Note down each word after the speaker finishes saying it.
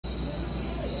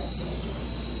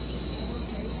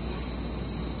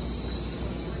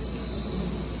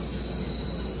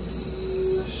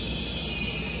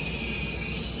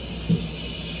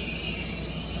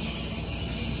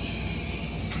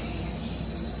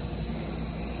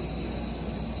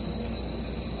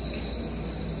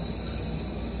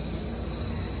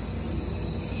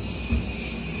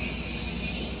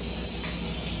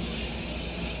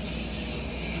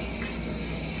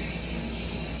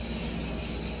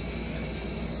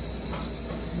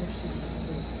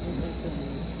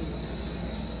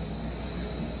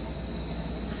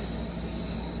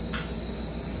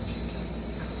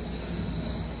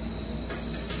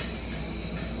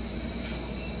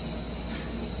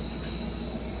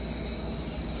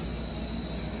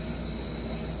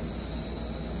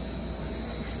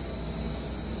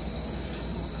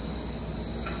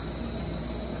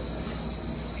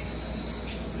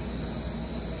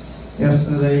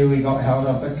Yesterday we got held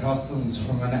up at customs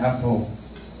from an apple.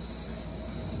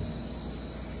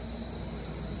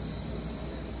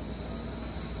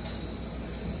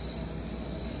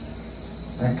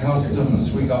 At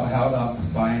customs we got held up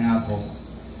by an apple.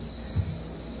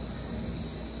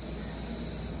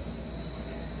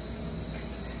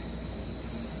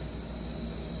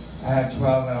 I had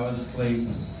 12 hours sleep.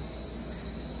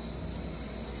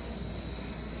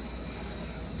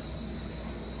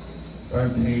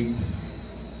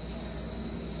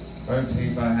 Bo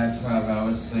Peep, I had 12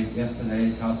 hours sleep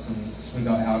yesterday at customs. We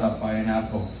got held up by an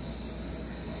apple.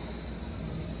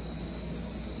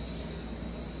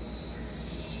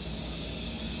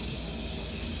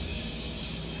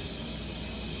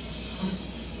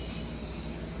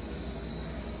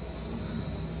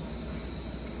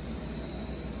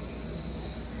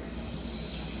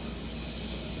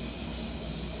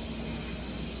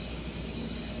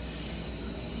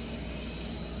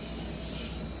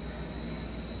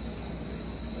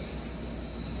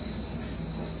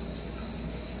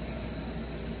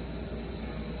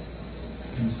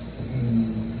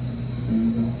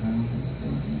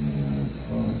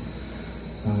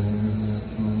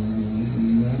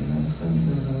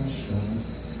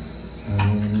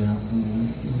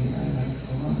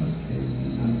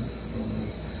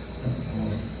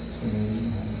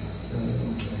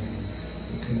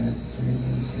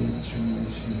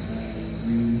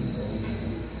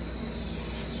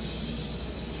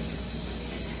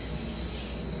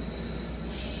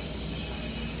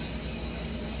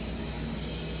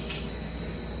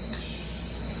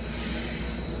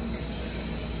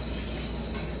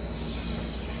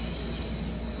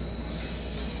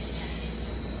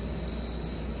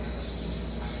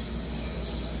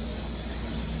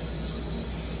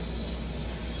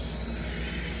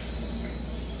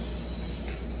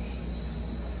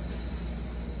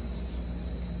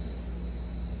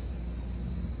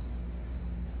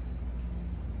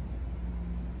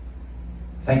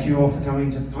 Thank you all for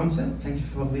coming to the concert. Thank you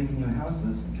for leaving your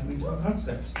houses and coming to the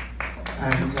concert.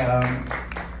 And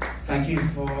thank you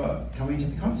for coming to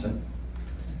the concert.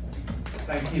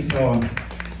 Thank you for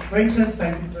waiters.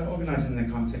 Thank you for organising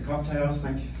the concert. Cocktails.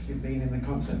 Thank you for being in the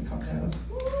concert. Cocktails.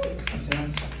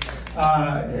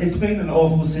 It's been an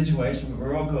awful situation, but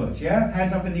we're all good. Yeah?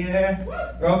 Hands up in the air.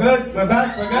 We're all good? We're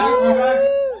back. We're back.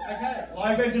 Okay.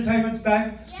 Live entertainment's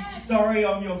back. Sorry,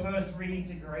 I'm your first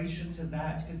reintegration to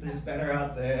that because there's better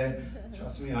out there.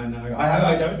 Trust me, I know.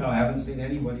 I don't know. I haven't seen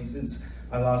anybody since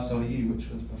I last saw you, which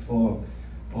was before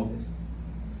all this.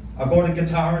 I bought a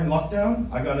guitar in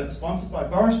lockdown. I got it sponsored by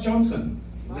Boris Johnson,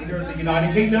 leader of the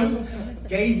United Kingdom.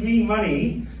 Gave me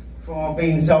money for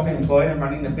being self-employed and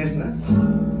running the business.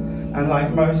 And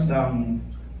like most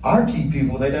arty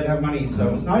people, they don't have money, so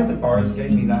it was nice that Boris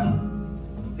gave me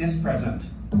this present,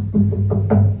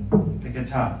 the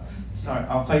guitar. So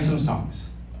I'll play some songs,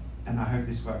 and I hope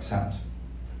this works out.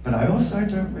 But I also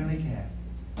don't really care.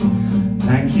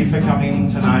 Thank you for coming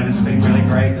tonight. It's been really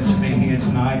great that you've been here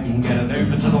tonight. You can get an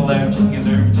Uber to the left, you can get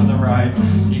an Uber to the right.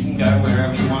 You can go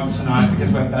wherever you want tonight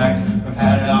because we're back. We've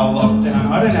had our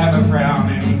lockdown. I don't have a frown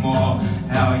anymore.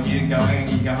 How are you going?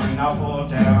 Are you going up or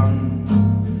down?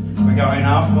 We're going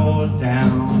up or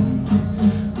down.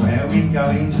 Where are we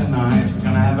going tonight? We're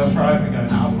going to have a fright. We're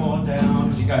going up or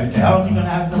down. If you go down, you're going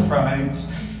to have the fright.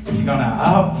 If you're going to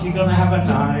up, you're going to have a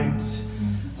night.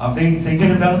 I've been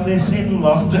thinking about this in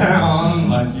lockdown,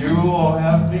 like you all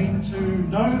have been too.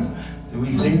 No? Do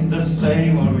we think the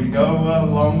same or do we go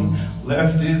along?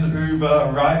 Left is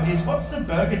Uber, right is, what's the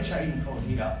burger chain called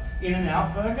here?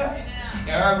 In-N-Out Burger?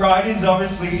 Yeah, right is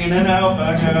obviously In-N-Out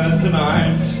Burger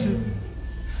tonight.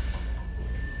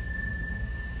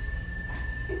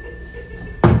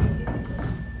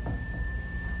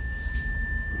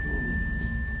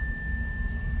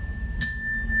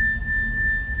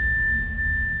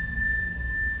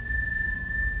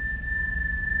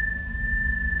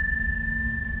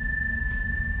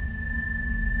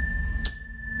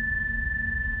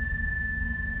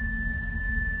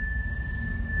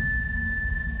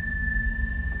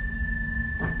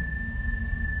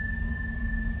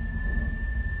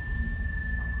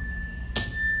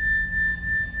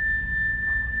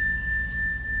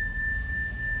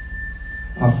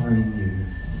 Offering you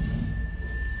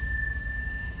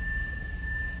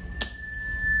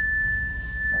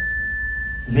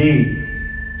the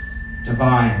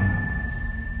divine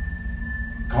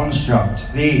construct,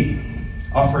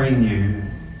 offering you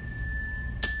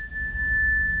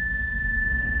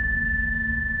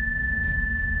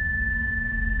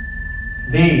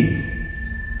the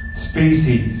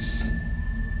species,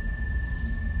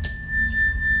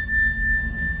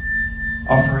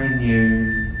 offering you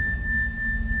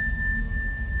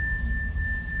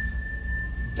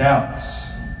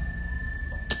doubts,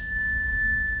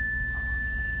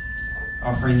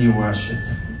 offering you worship.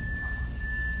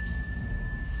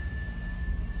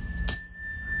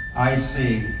 I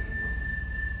see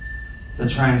the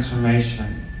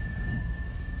transformation,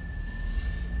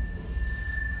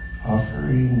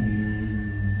 offering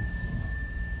you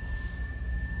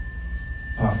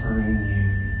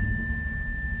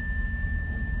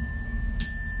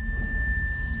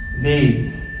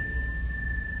the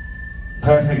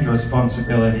perfect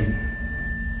responsibility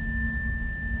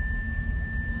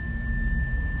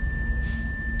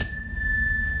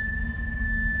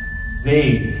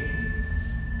the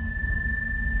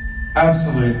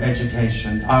absolute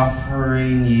education,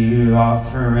 offering you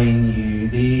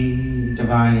the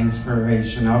divine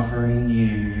inspiration,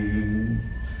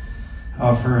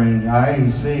 I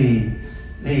see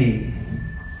the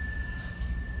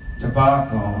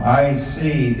debacle, I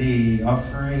see the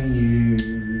offering you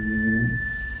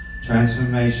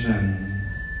transformation,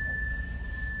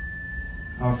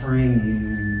 offering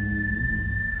you.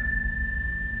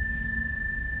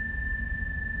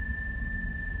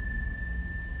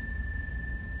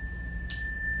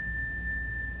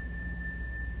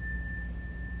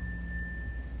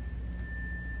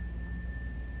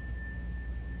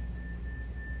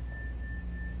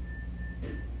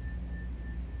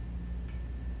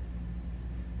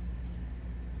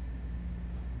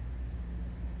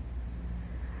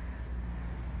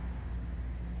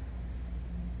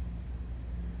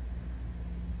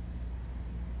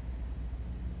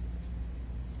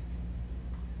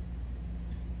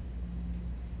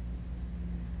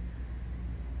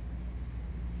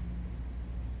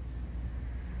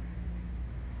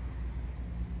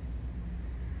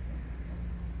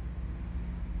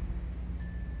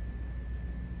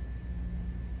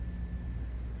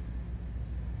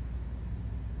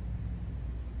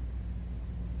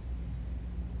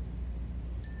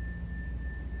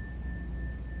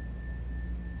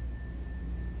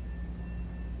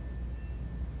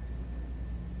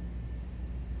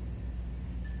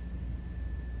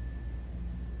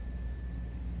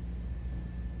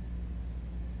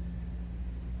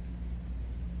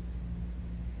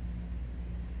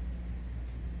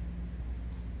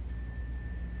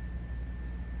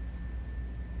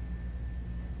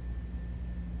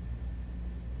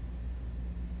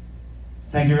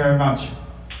 Thank you very much.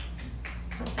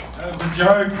 That was a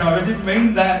joke. I didn't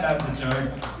mean that. That was a joke.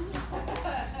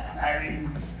 I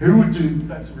mean, who would do?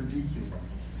 That's ridiculous.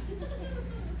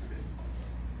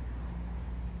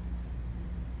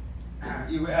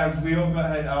 We all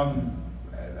got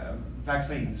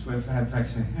vaccines. We've had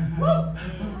vaccines.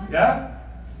 Yeah?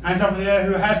 Hands up in the air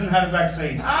who hasn't had a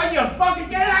vaccine. Ah, you fucking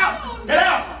get out! Get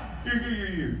out!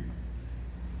 You.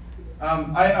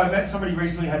 I met somebody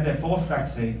recently who had their 4th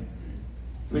vaccine,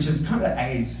 which is kind of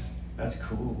ace. That's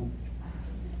cool.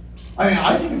 I mean,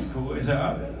 I think it's cool. Is it?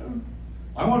 I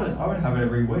would have it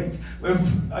every week.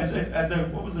 I said at the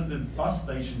bus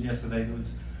station yesterday, there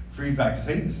was free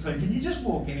vaccines. So can you just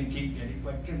walk in and keep getting?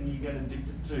 Like, can you get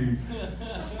addicted to?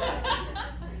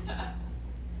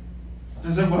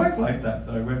 Does it work like that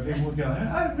though, where people go,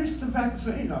 I missed the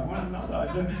vaccine, I want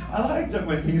another. I liked it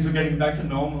when things were getting back to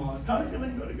normal. I was kind of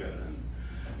feeling good again.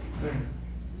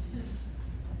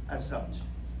 As such,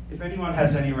 if anyone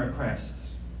has any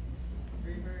requests.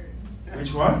 Free bird.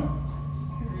 Which one?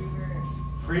 Free bird.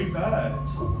 Free bird.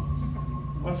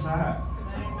 What's that?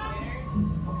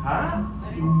 Huh?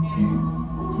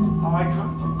 Oh, I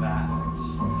can't do that.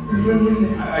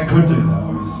 I could do that,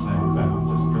 obviously, but I'm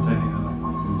just pretending that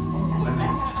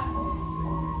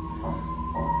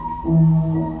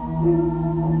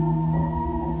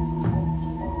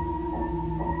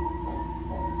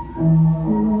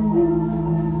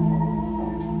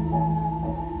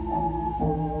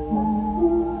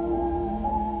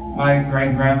my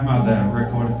great-grandmother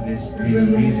recorded this piece of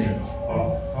music,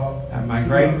 and my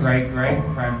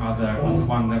great-great-great-grandmother was the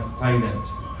one that played it.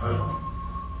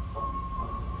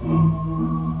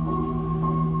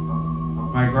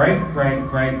 My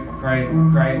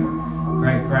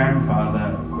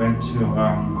great-great-great-great-great-grandfather went to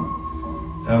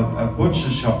a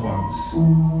butcher shop once,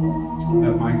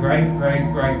 but my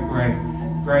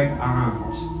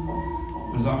great-great-great-great-great-aunt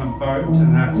was on a boat,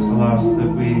 and that's the last that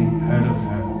we heard of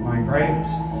her. My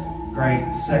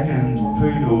great-great-second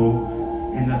poodle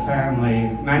in the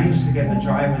family managed to get the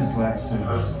driver's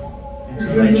license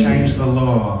until they changed the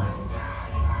law.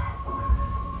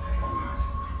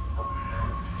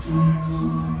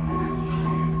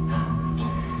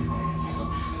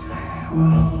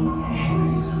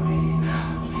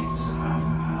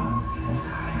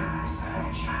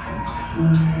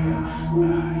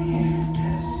 Are you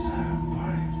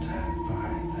disappointed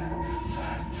by the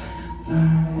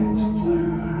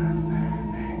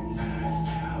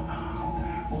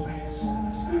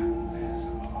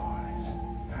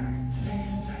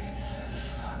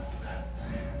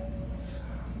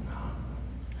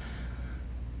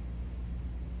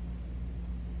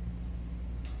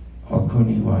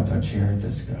Okuni wa Dachira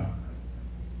Disco.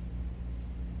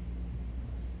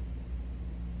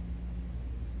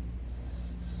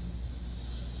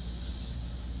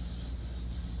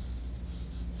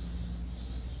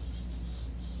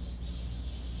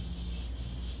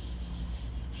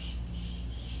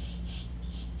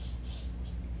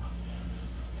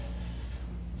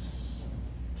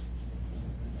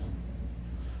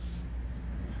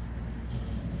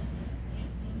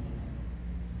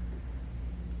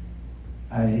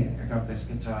 I got this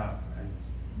guitar and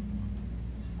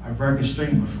I broke a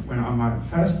string when on my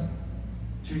first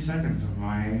 2 seconds of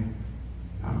my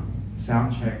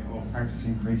sound check or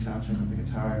practicing pre-sound check of the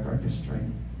guitar. I broke a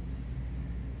string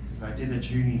because I did a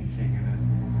tuning thing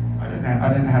and I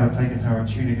didn't know how to play guitar or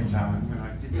tune a guitar, and when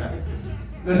I did that,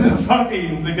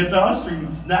 the guitar string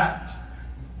snapped,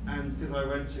 and because I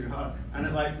went too hard, and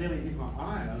it like nearly hit my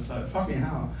eye. I was like, fucking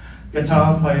hell,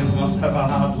 guitar players must have a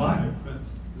hard life. It's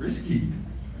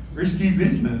risky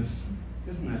business,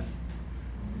 isn't it?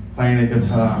 Playing a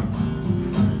guitar.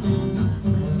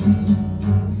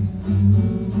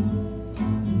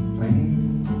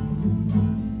 Playing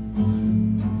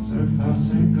so far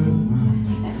so good,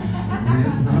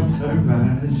 it's not so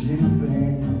bad as you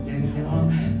think. In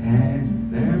your head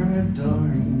they're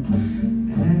adoring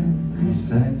every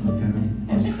second.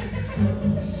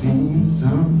 Seen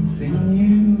something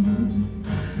new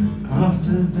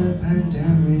after the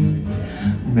pandemic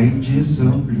made you so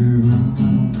blue.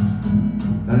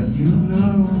 But you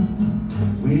know,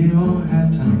 we all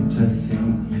had time to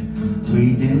think.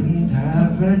 We didn't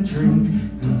have a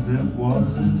drink, cause it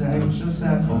wasn't anxious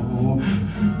at all.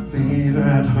 Being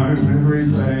at home every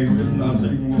day with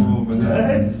nothing more. But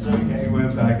it's okay,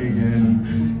 we're back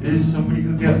again. If somebody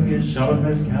could get me a shot of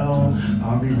mezcal,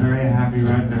 I'll be very happy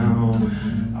right now.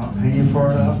 I'll pay you for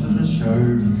it after the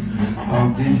show.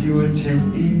 I'll give you a tip,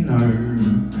 you know.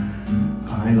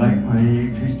 I like my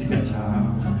acoustic guitar.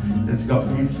 It's got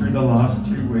me through the last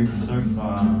 2 weeks so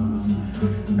far.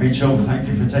 Rachel, thank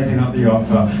you for taking up the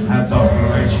offer. Hats off to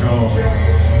Rachel.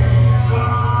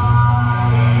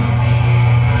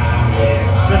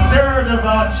 For Sarah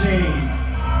Davachi.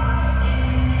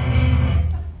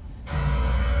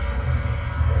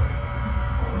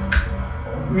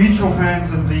 Mutual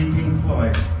fans of the Pink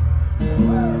Floyd.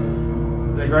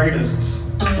 The greatest.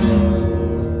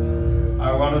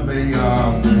 I want to be a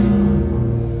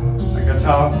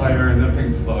guitar player in the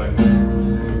Pink Floyd.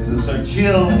 Because it's so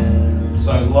chill,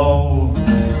 so low,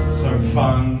 so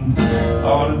fun. I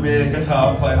want to be a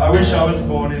guitar player. I wish I was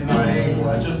born in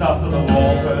 19, just after the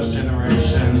war, first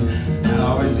generation, and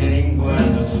I was in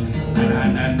England,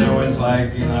 and there was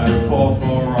like, you know,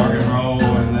 4/4 rock and roll,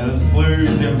 and there's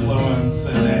blues influence,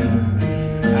 and then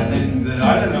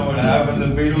I don't know what happened. The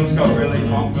Beatles got really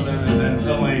confident, and then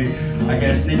suddenly, I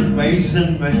guess Nick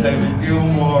Mason met David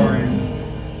Gilmour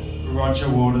in Roger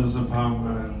Waters'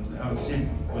 apartment, and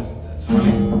it's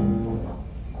funny.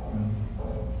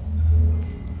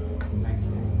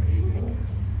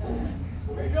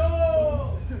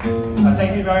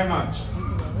 Thank you very much.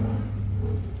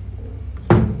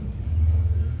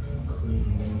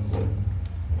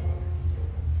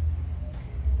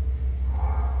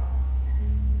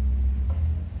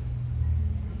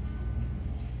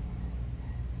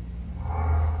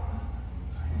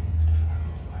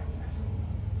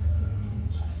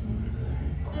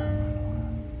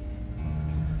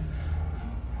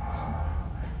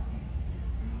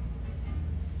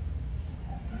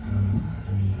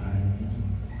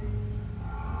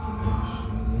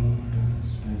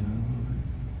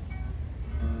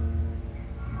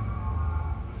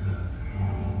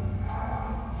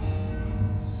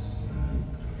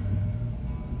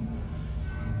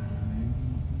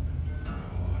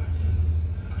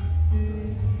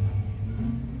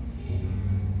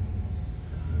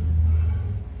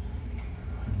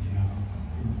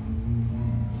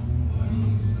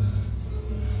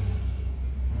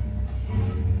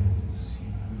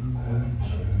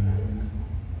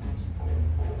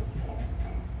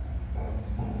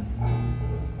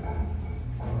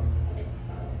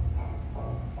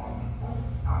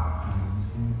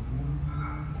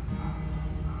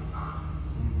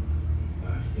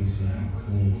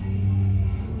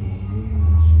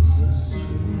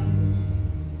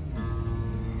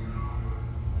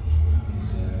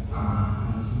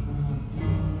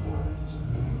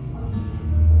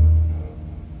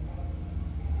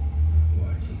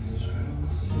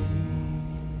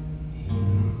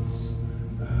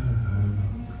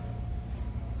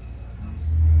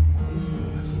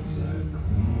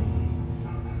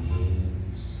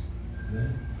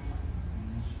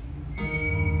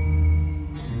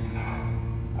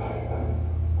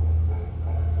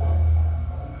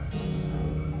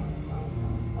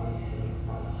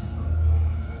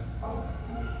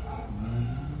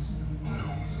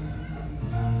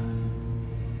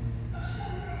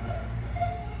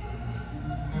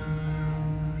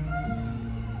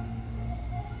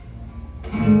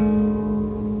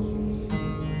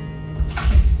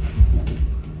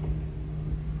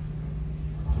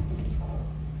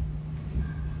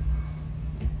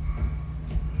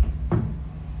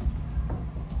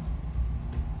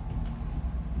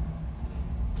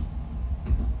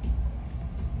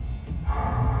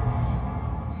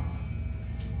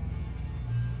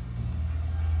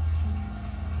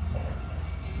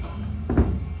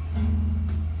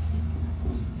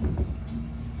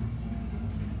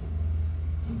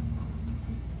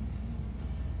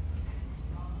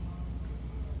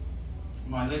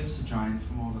 lips are drying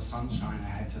from all the sunshine I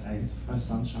had today. It's the first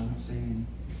sunshine I've seen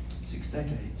in 6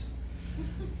 decades.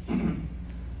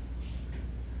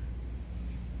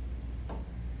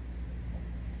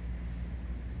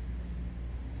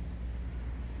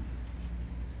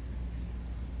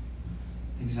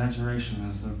 Exaggeration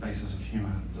is the basis of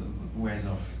humour that wears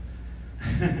off.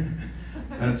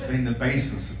 That's been the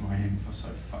basis of my humour for so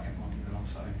fucking long that I'm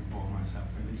starting to bore myself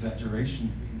with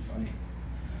exaggeration being funny.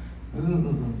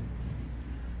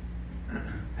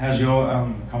 How's your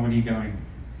comedy going?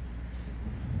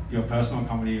 Your personal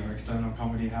comedy or external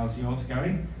comedy, how's yours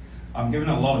going? I'm giving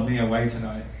a lot of me away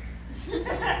tonight.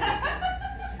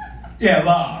 Yeah,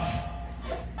 laugh.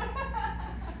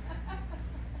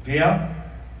 Pia?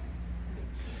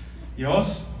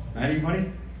 Yours? Anybody?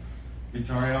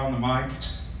 Victoria on the mic?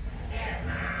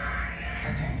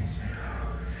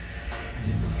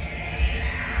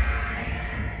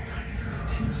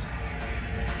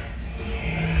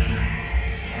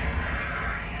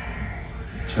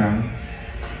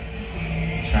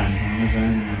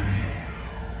 Trans-Amazonian.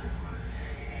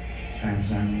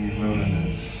 Trans-Amazonian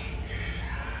wilderness.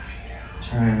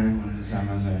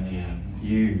 Trans-Amazonian.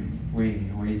 You,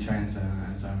 we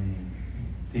trans-Amazonian.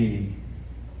 The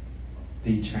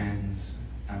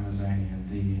trans-Amazonian.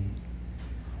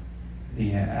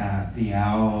 The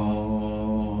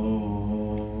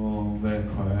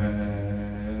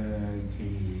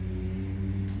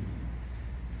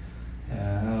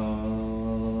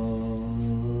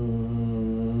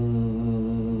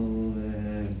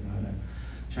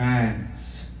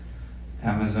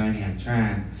Trans-Amazonian,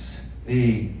 trans,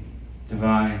 the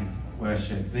divine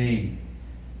worship, the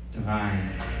divine.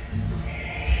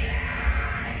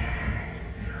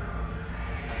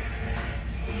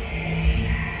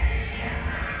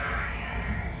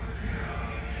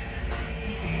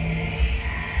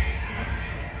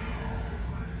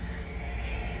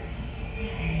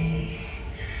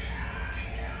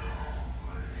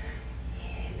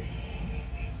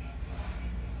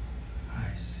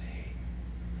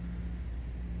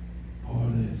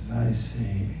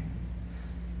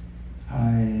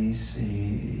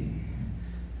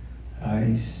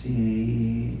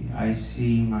 I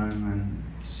see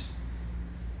moments.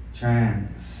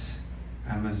 Trans,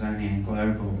 Amazonian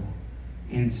global,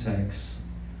 insects,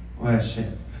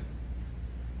 worship.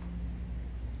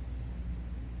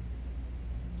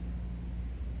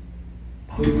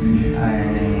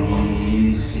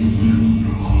 I see,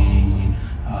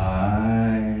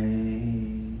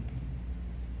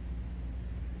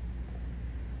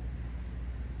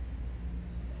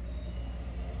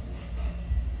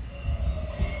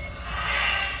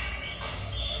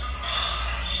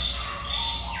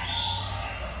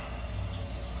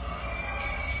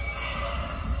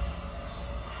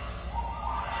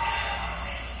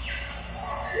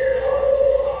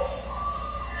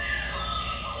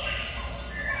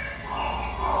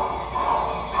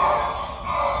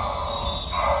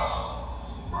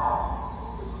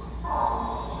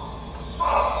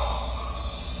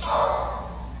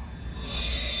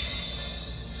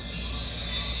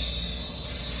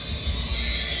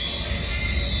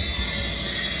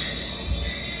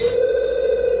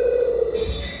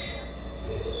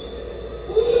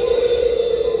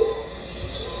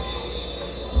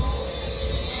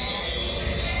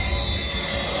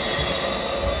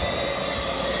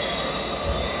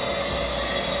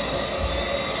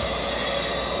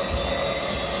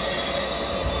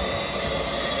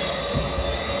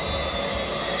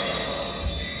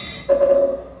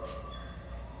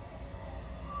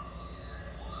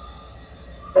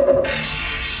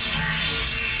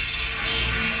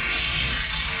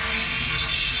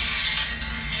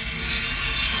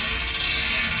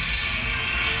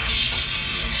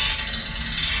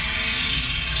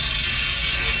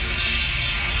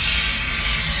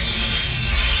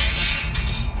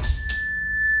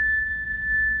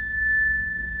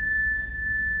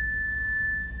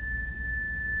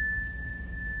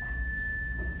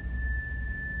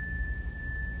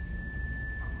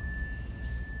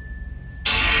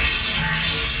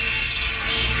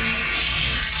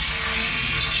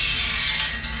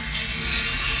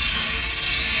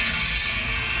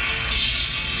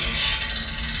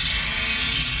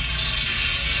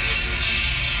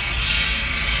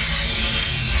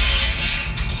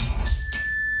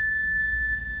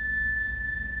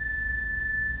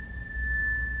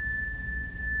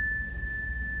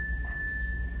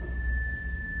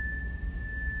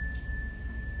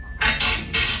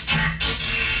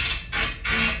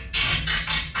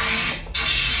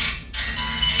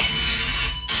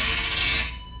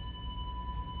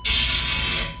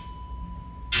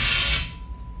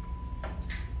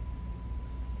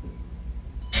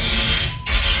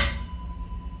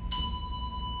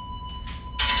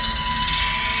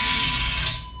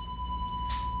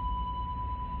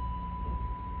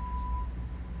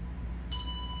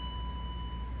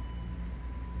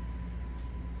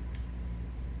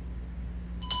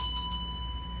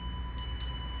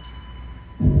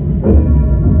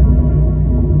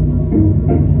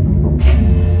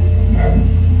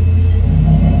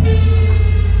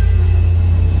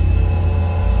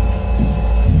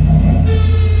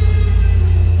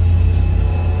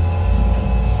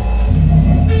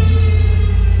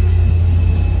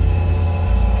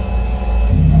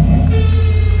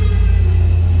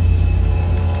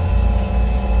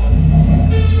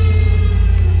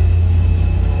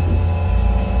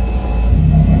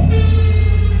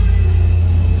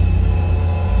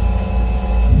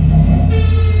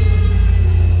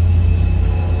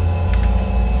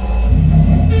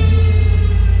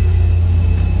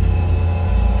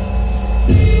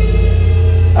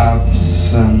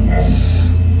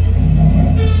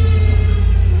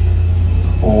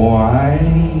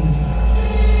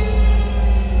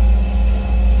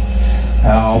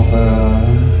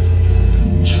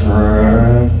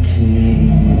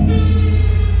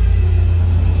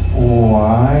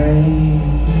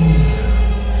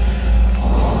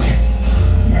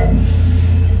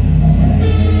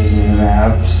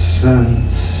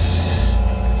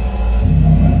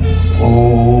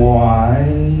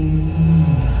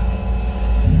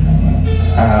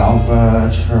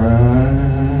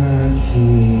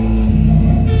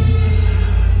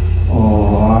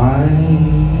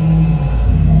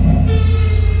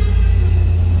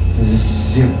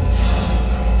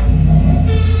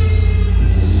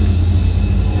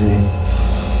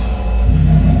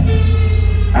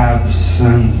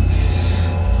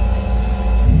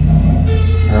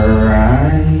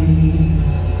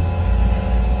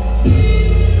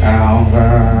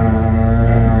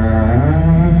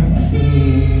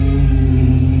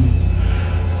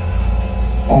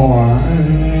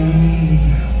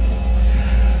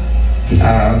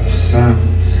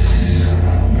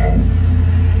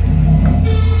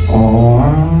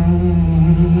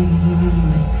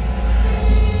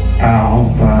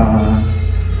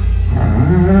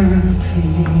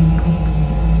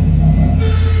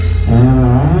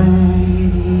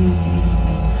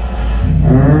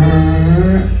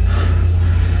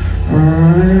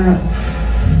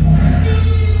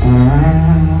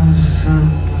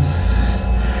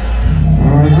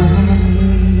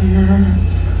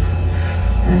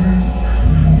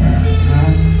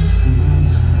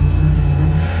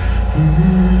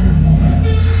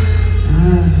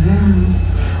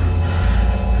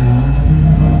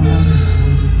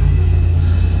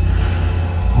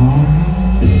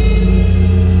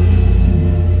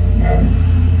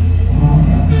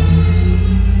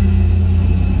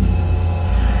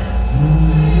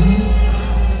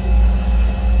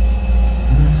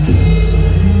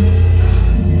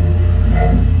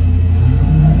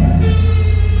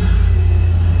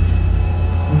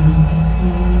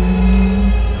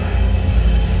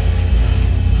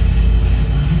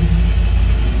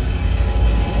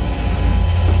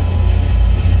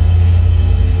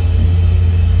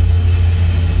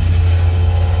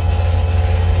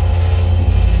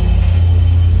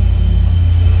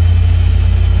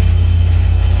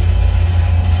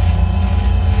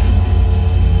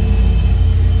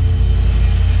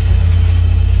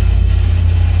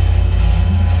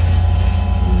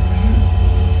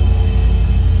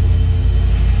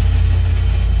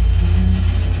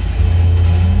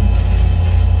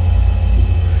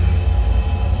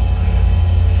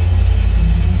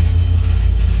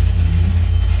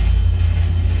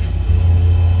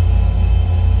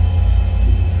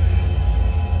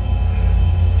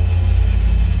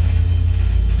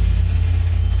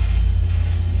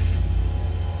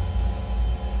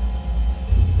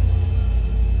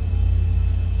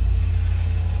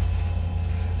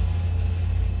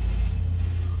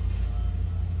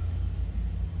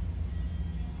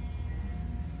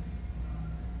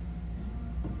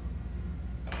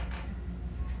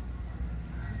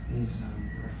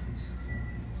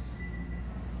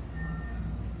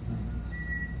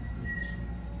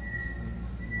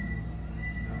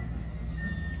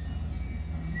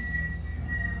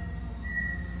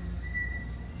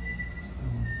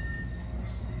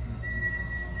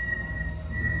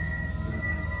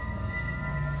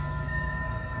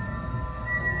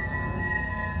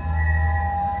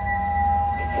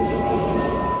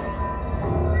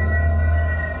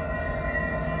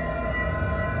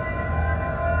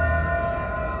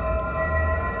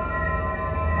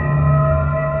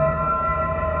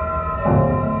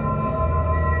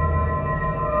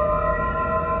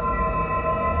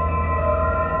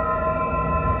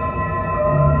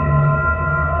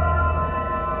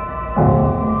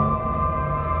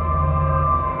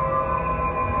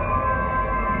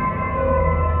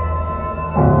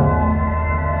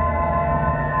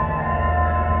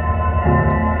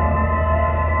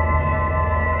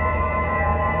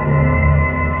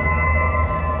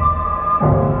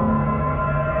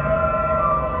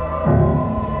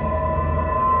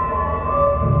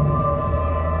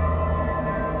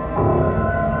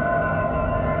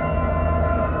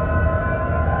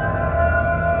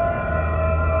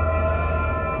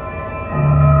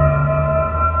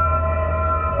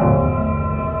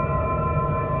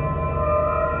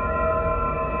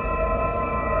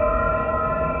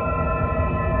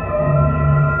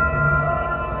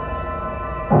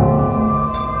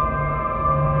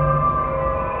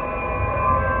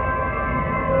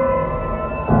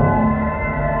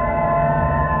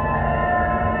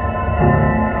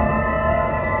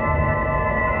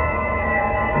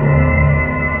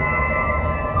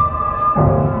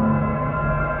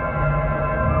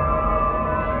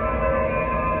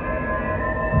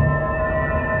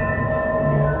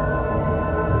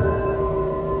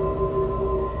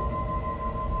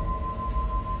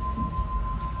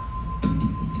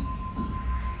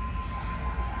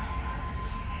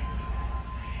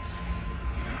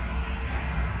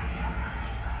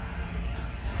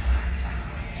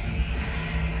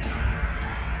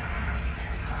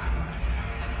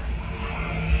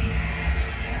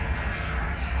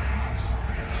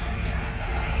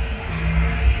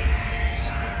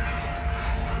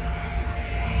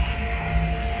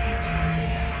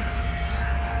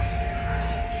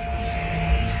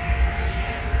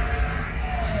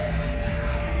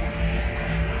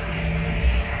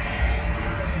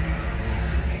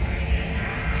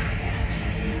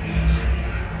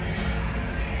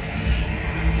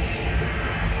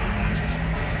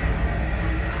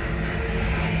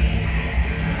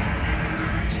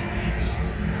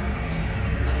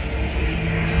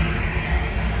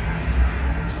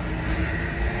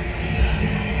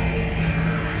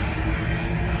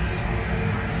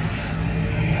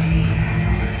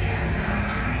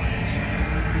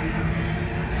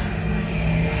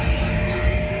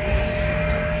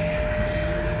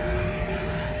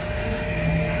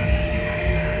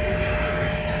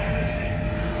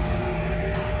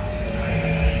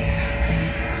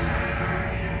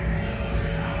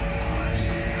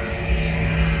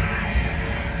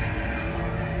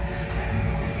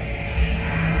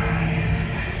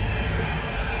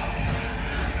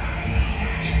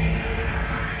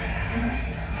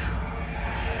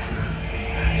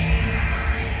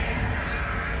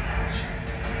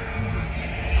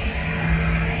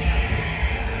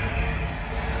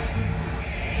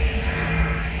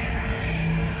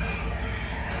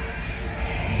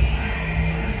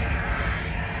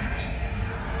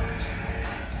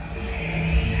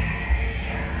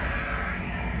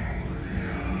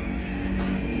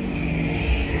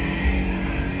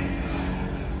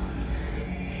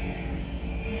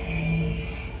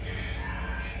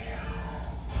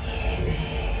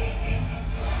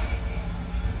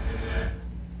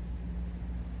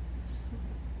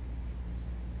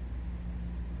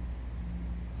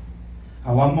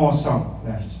 one more song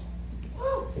left.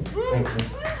 Thank you.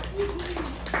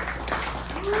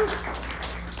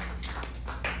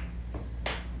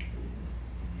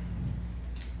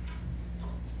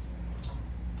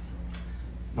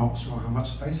 Not sure how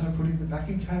much space I put in the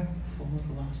backing track for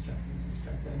the last track.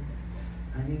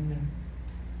 Hang in there.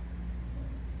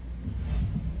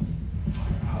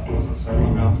 Oh, it wasn't so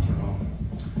long after all.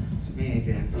 It's me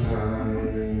again.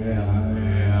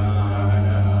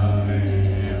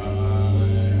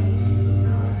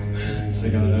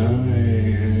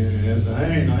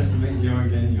 Hey, nice to meet you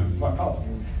again. You fuck off.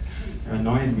 You're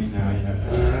annoying me now. I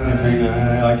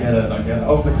get it.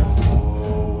 Oh,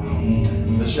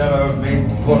 the shadow of me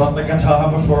brought up the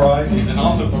guitar before I did, and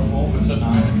I'm the performer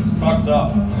tonight. It's fucked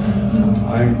up.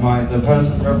 The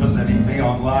person representing me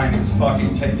online is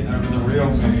fucking taking over the real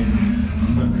me.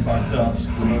 So fucked up.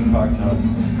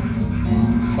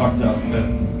 Fucked up. The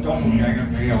doppelganger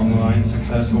me online,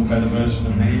 successful, better version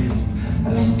of me,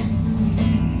 has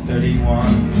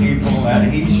 31 people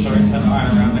at each show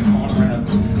tonight around the corner in a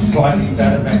slightly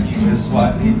better venue with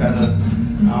slightly better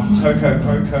Toco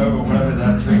Poco or whatever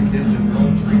that drink is that we're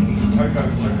all drinking. Toco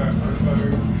Poco.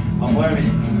 I'm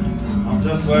learning. I'm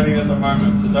just learning at the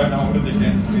moment, so don't hold it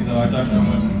against me that I don't know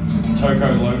what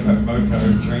Toco Loco Moco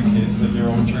drink is that you're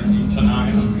all drinking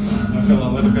tonight. I feel a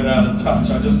little bit out of touch.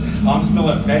 I'm still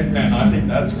at MedMen. I think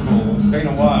that's cool. It's been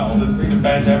a while. There's been a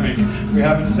pandemic. We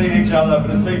haven't seen each other,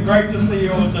 but it's been great to see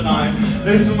you all tonight.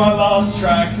 This is my last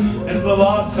track. It's the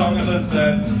last song of the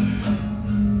set.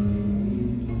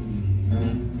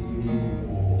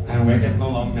 And we're getting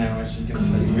along now, as you can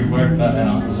see. We worked that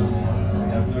out. We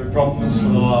have no problems for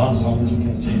the last song to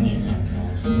continue.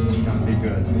 It's going to be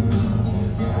good.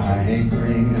 I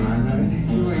agree, and I know that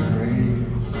you agree.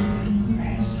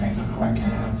 Man, straight on the wagon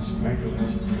house. We're good.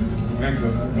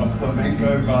 We've got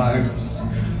flamenco vibes.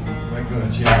 We're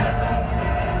good, yeah.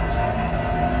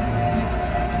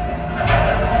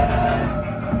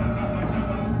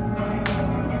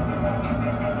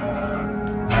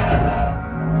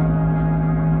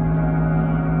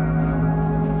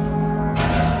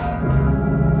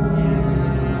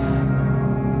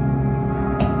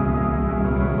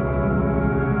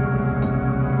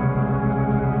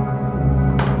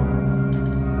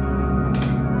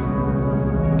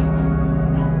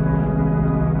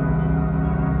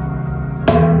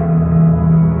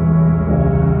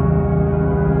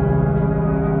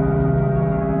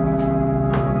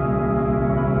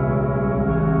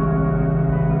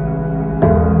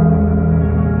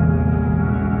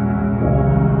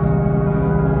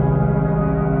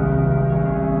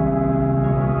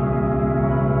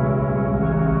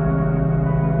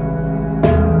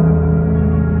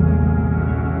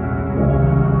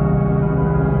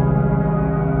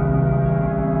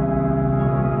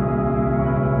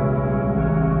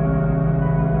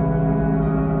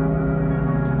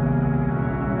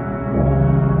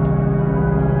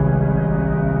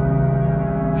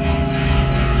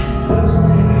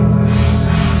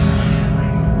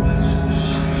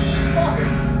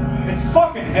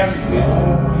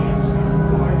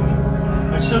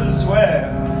 I shouldn't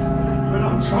swear, but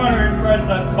I'm trying to impress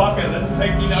that fucker that's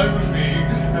taking over me,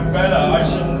 and better, I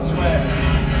shouldn't swear.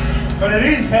 But it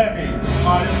is heavy,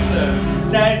 minus the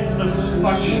sans, the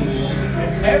fucking,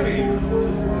 it's heavy.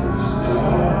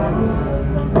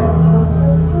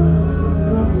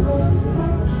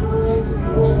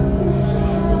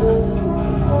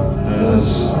 The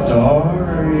story.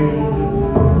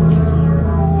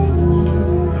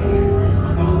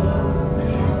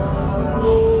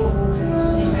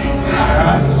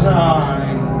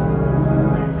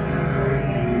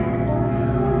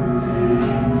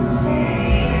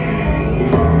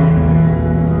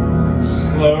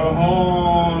 Slow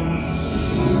horns,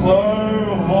 slow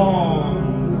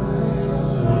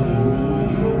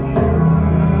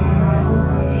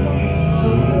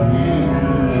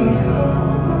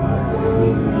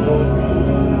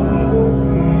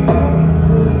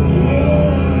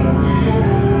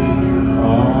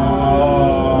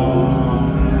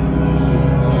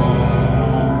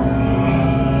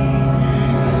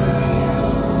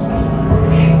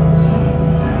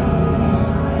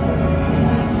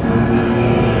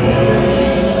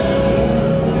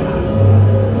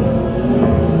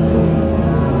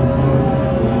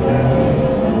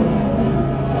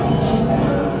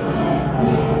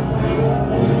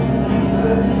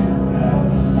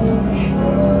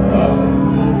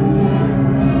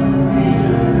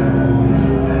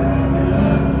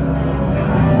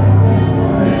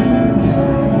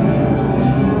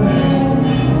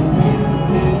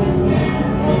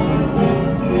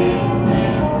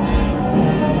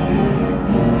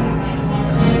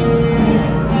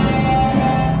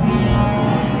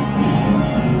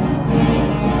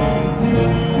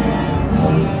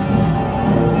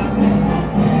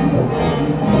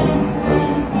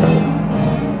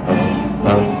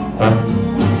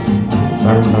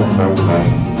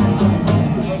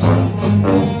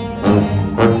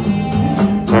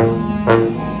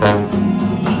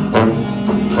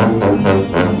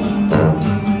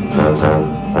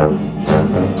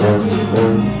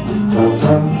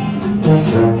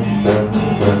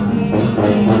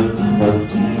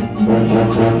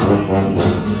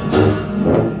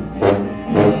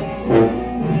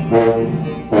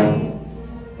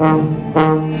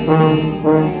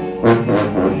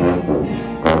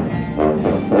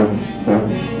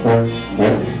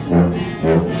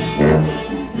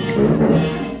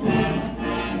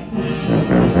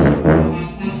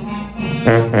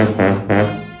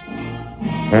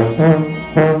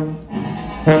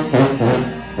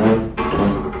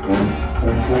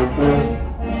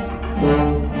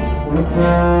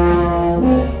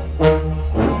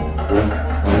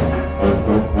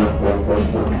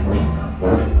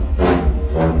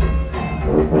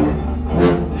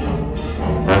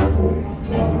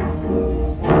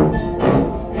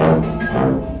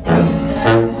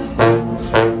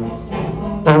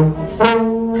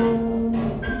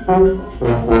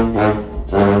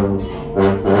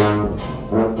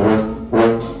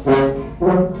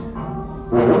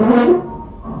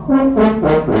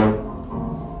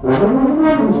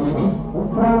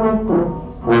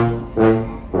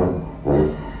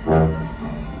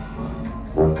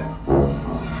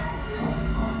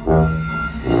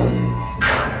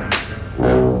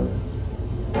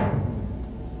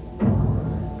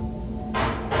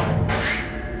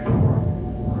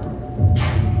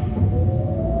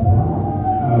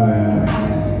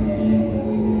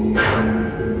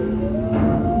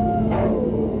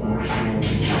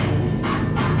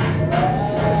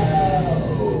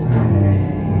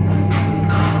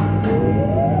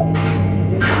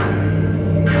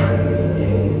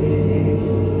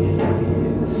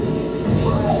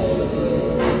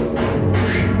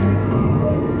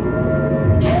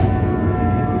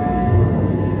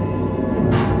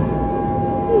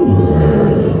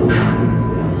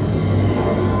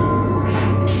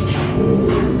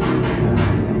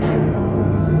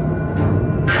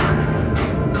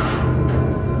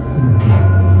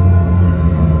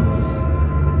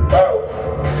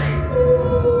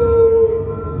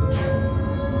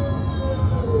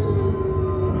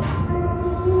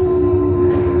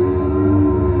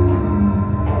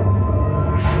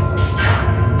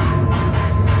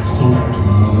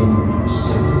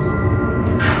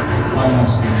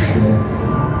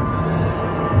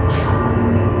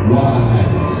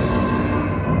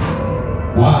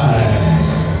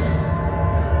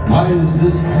Why is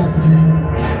this happening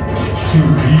to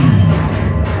me?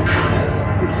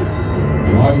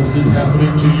 Why is it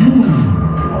happening to you?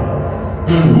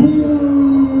 And who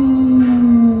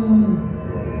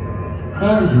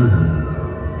are you?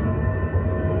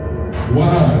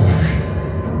 Why?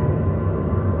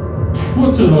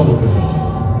 What's it all about?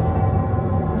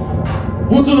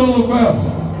 What's it all about?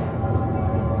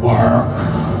 Bark.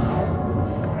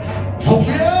 Help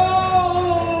me out!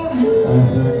 Is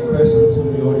there any questions from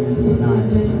the audience tonight?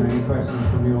 Is there any questions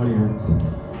from the audience?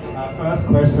 First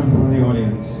question from the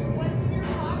audience.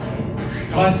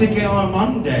 Classic Ella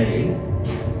Monday?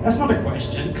 That's not a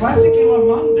question. Classic Ella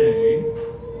Monday?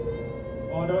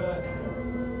 Oh, no.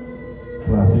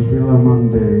 Classic Ella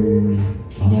Monday.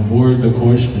 Don't avoid the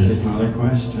question. It's not a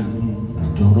question.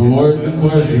 Don't avoid the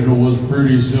question. It was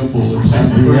pretty simple. It seemed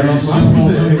very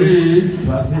simple to me.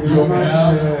 You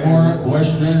ask for a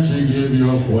question, she give you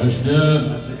a question.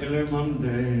 Classic Ella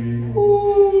Monday. It's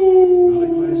not a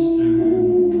question.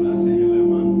 Classic Ella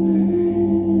Monday.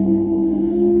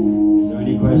 Is there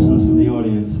any questions from the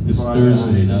audience? It's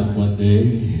Thursday, not Monday.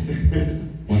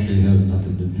 Monday has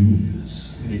nothing to do with this.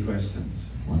 Any questions?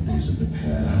 Monday's in the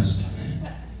past.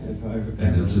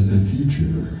 And it's in the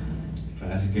future.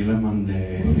 Classic Ella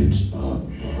Monday. But it's not.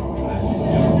 Classic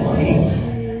Ella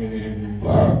Monday.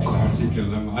 Classic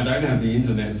Ella Monday. I don't have the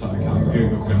internet, so I can't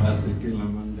Google Classic Ella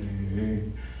Monday.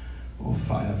 Or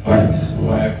Firefox.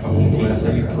 Firefox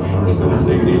Classic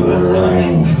Ella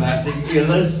Sunday. Classic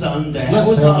Ella Sunday.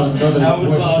 Let's have another that was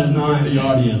last question night. from the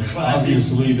audience. Classic.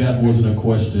 Obviously, that wasn't a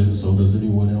question, so does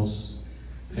anyone else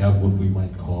have what we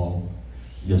might call?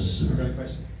 Yes, sir. Got a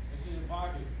question?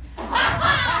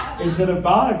 Is it a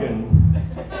bargain?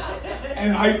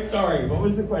 And sorry, what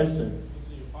was the question?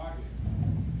 Is it a bargain?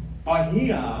 Oh,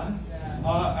 here?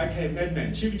 Okay,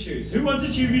 Medman, Chubby Chews. Who wants a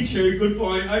Chubby Chew? Good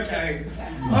point, okay.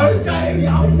 Okay,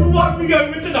 you won me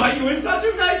over tonight. You were such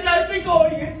a fantastic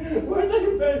audience.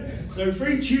 So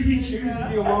free Chubby Chews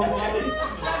if you want one.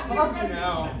 Fucking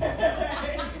hell.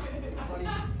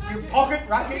 You pocket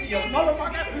racket, you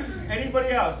motherfucker. Anybody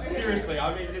else? Seriously,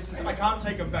 I mean, I can't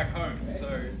take them back home,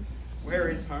 so where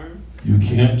is home? You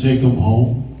can't take them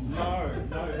home? No,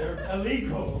 they're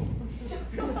illegal.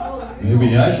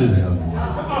 Maybe I should have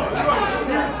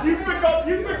one. You've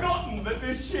forgotten that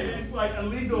this shit is like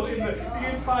illegal in the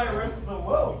entire rest of the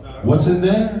world. No. What's in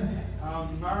there?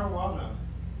 Marijuana.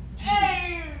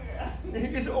 Hey!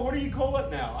 What do you call it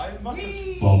now? I must have.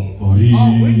 Weed. Oh,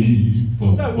 weed.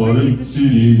 No, weed is the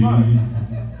shit you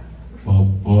smoke.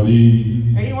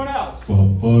 Anyone else? You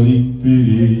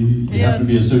have to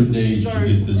be a certain age to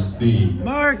get this theme.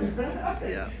 Mark!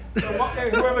 Yeah. So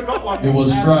whoever got one. It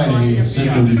was Friday in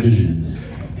Central Division.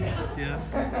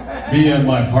 Yeah. Me and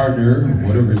my partner,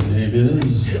 whatever his name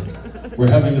is, were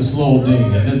having a slow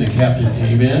ding, and then the captain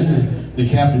came in. The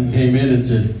captain came in and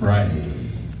said, Friday.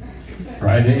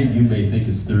 Friday, you may think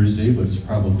it's Thursday, but it's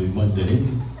probably Monday.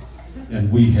 And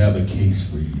we have a case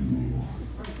for you.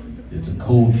 It's a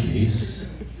cold case.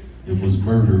 It was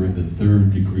murder in the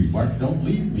 3rd degree. Mark, don't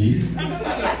leave me.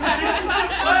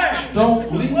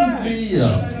 Don't leave me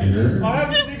up here. I'll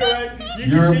have a cigarette.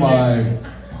 You're my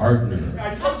partner.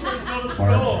 I told you it's not a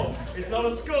score. It's not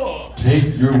a score.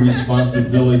 Take your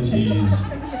responsibilities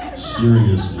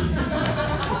seriously.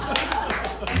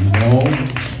 You know?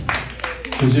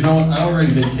 Because you know, I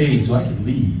already been paid, so I can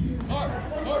leave.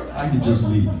 I can just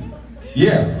leave.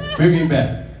 Yeah, bring me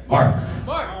back. Mark.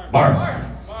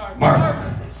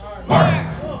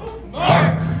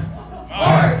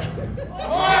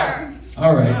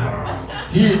 All right.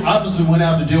 He obviously went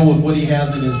out to deal with what he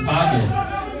has in his pocket.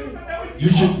 You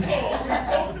should.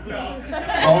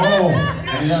 Oh,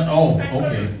 yeah. Oh,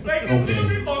 okay. A little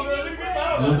bit longer. A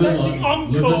little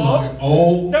bit longer.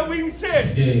 Oh, that we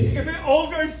said. okay. If it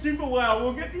all goes super loud,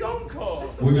 we'll get the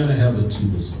encore. We're gonna have a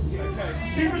tuba solo. Okay, so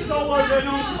tuba solo, then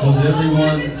encore. Because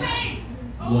everyone.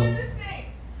 Look.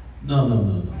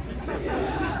 No.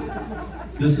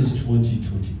 This is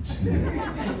 2022.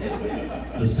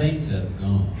 The saints have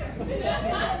gone.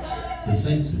 The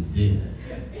saints are dead.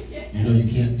 You know, you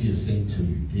can't be a saint till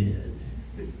you're dead.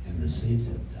 And the saints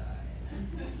have died.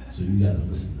 So you gotta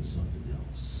listen to something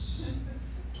else.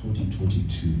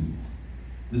 2022.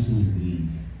 This is the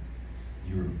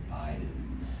year of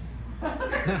Biden.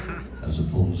 As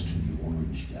opposed to the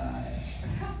orange guy.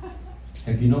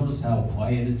 Have you noticed how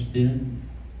quiet it's been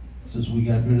since we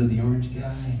got rid of the orange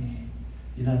guy?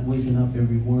 You're not waking up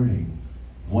every morning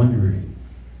wondering,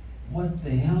 what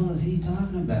the hell is he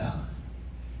talking about?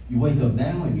 You wake up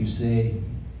now and you say,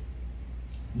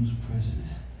 who's president?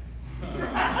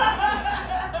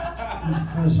 Who's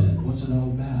president? What's it all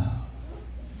about?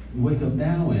 You wake up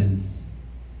now and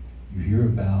you hear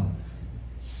about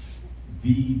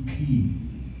VP,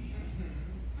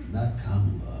 not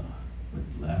Kamala, but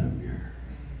Vladimir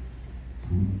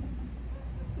Putin.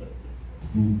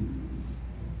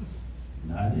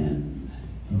 Not in.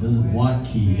 He doesn't want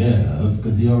Kiev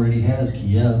because he already has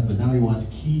Kiev, but now he wants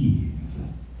Kyiv.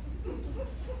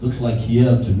 Looks like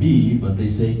Kiev to me, but they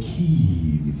say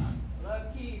Kyiv. Love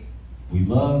Keith. We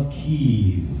love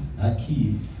Kyiv, not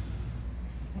Kyiv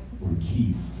or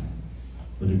Keith.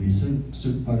 But if you're in a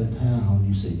certain part of town,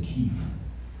 you say Keith,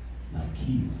 not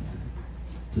Keith.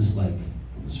 Just like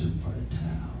from a certain part of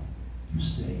town, you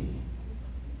say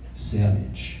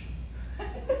sandwich.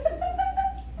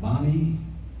 Mommy,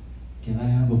 can I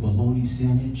have a bologna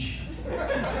sandwich?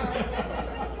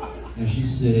 And she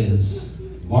says,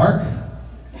 Mark,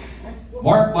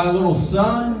 my little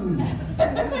son,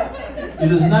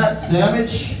 it is not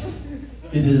sandwich,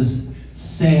 it is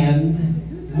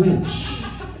sandwich.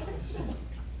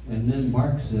 And then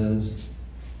Mark says,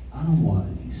 I don't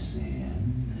want any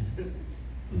sand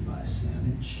in my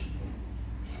sandwich.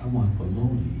 I want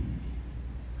bologna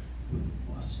with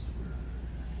mustard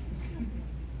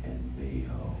and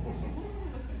mayo.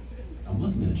 I'm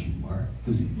looking at you, Mark,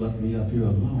 because you left me up here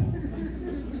alone.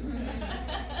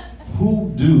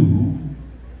 Who do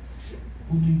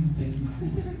you think you're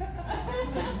fooling?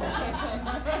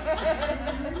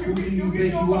 Who do you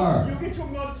think you are? You'll get your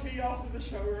mug tea after the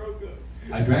show, we're all good.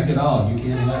 I drank it all. You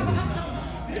can't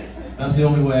have it. That's the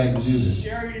only way I can do this.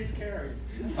 Sharing is caring.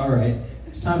 All right,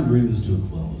 it's time to bring this to a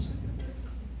close.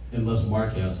 Unless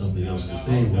Mark has something else to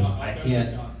say, which I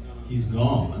can't. He's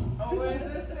gone. Oh, what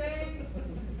does it say?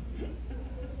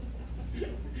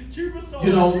 Tuba solo,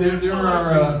 You know, tuba there solo,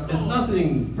 are. tuba It's solo.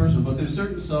 nothing personal, but there's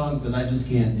certain songs that I just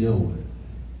can't deal with.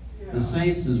 Yeah. The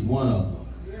Saints is one of them.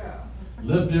 Yeah.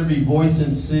 Lift Every Voice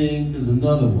and Sing is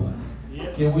another one.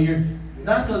 Yep. Can we hear?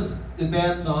 Not because they're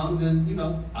bad songs, and you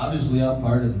know, obviously I'm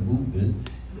part of the movement.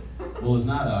 Well, it's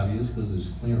not obvious because there's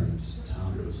Clarence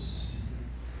Thomas.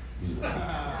 You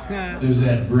know. There's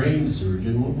that brain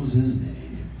surgeon. What was his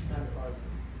name?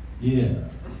 Yeah.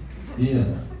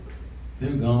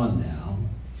 They're gone now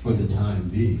for the time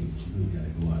being. We got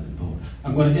to go out and vote.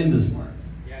 I'm going to end this, Mark.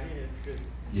 Yeah, it's good.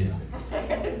 Yeah.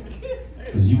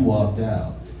 Because you walked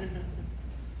out,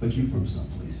 but you from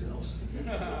someplace else. It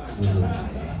was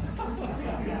okay.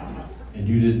 And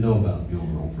you didn't know about Bill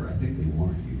Roper. I think they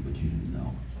warned you, but you didn't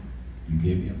know. You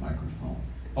gave me a microphone.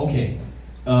 Okay,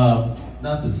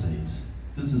 not the Saints.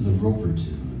 This is a Roper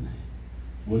tune.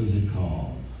 What is it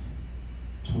called?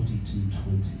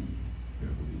 2220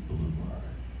 Beverly Boulevard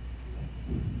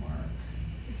with Mark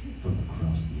from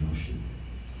across the ocean,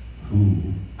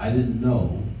 who I didn't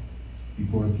know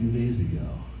before a few days ago.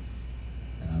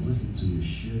 And I listened to his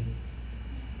shit,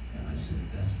 and I said,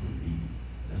 that's for me.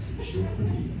 That's some shit for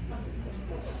me.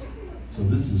 So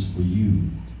this is for you,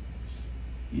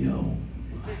 yo.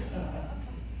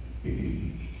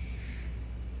 Hey.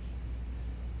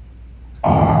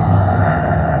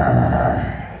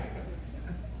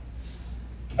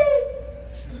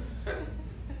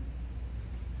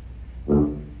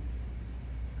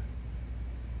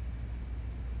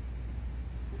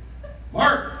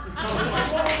 Mark!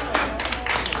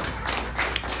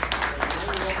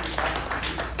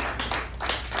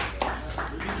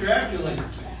 congratulate you.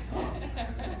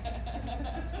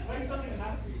 Play something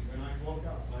happy when I walk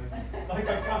up. Like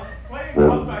play a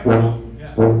comeback song.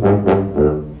 Yeah.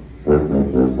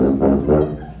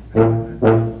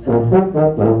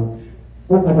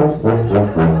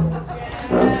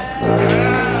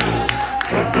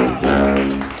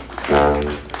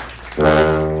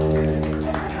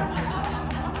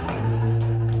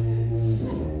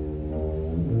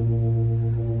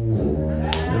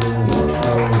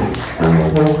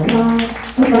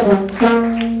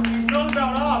 It's not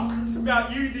about us, it's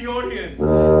about you, the audience.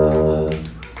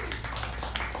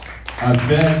 I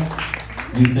bet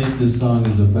you think this song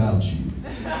is about you.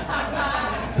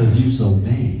 Because you're so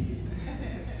mean.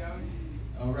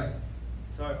 All right.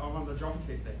 So I'm on the drum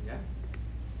kit then, yeah?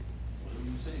 What do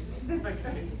you say?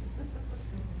 Okay.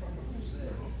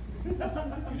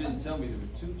 You didn't tell me there were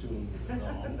 2 tunes to the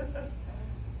song.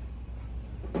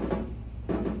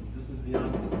 This is the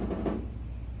encore.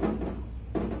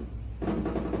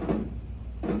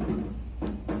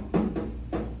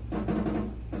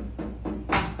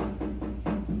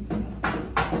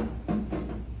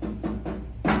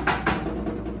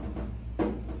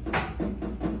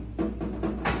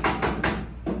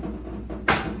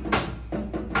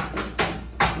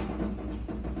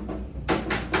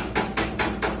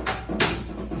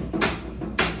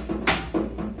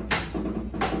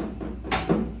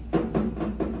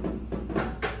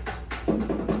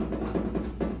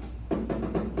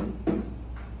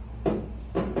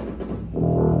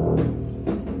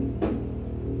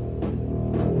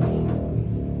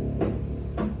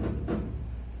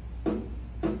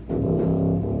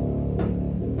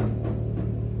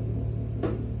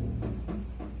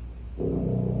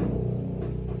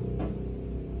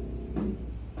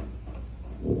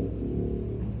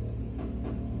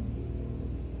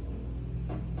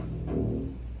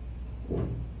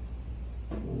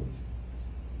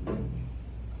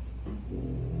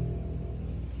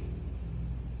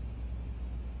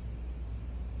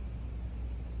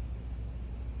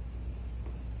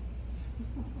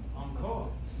 Encore.